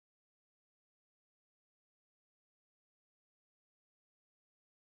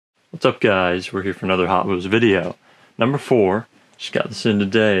What's up, guys? We're here for another Hot Wheels video. Number 4, just got this in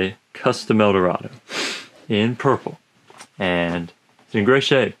today, Custom Eldorado in purple. And it's in great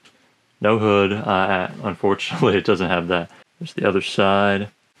shape. No hood, unfortunately it doesn't have that. There's the other side.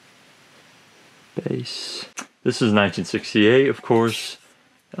 Base. This is 1968, of course.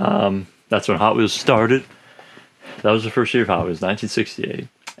 That's when Hot Wheels started. That was the first year of Hot Wheels, 1968.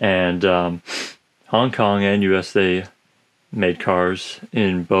 And Hong Kong and US, they made cars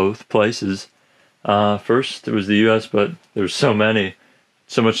in both places. First it was the US, but there was so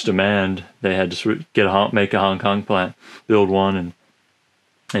much demand, they had to make a Hong Kong plant, build one, and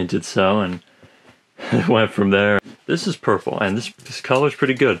they did so, and it went from there. This is purple, and this color is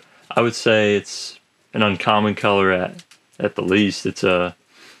pretty good. I would say it's an uncommon color at the least. It's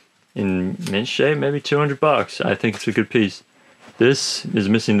in mint shape, maybe $200. I think it's a good piece. This is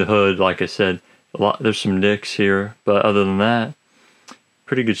missing the hood, like I said. There's some nicks here, but other than that,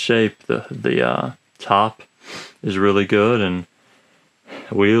 pretty good shape. The top is really good, and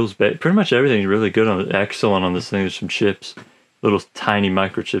wheels, pretty much everything's really good excellent on this thing. There's some chips, little tiny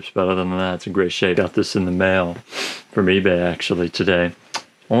microchips, but other than that, it's in great shape. Got this in the mail from eBay actually today.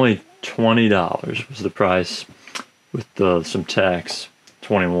 Only $20 was the price with some tax,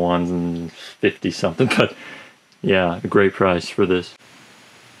 21 and 50 something, but yeah, a great price for this.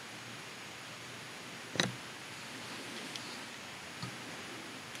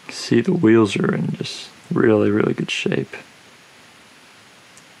 See, the wheels are in just really, really good shape.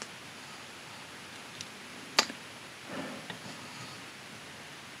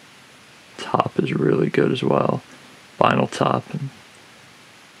 Top is really good as well. Vinyl top. And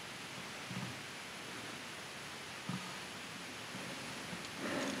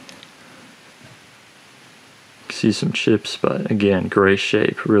see some chips, but again, great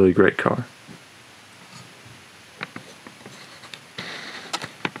shape, really great car.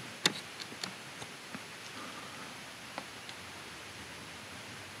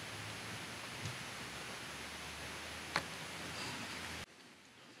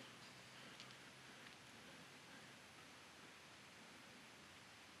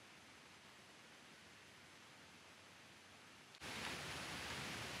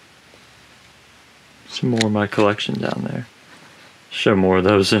 Some more of my collection down there. Show more of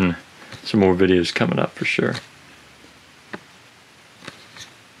those in some more videos coming up for sure.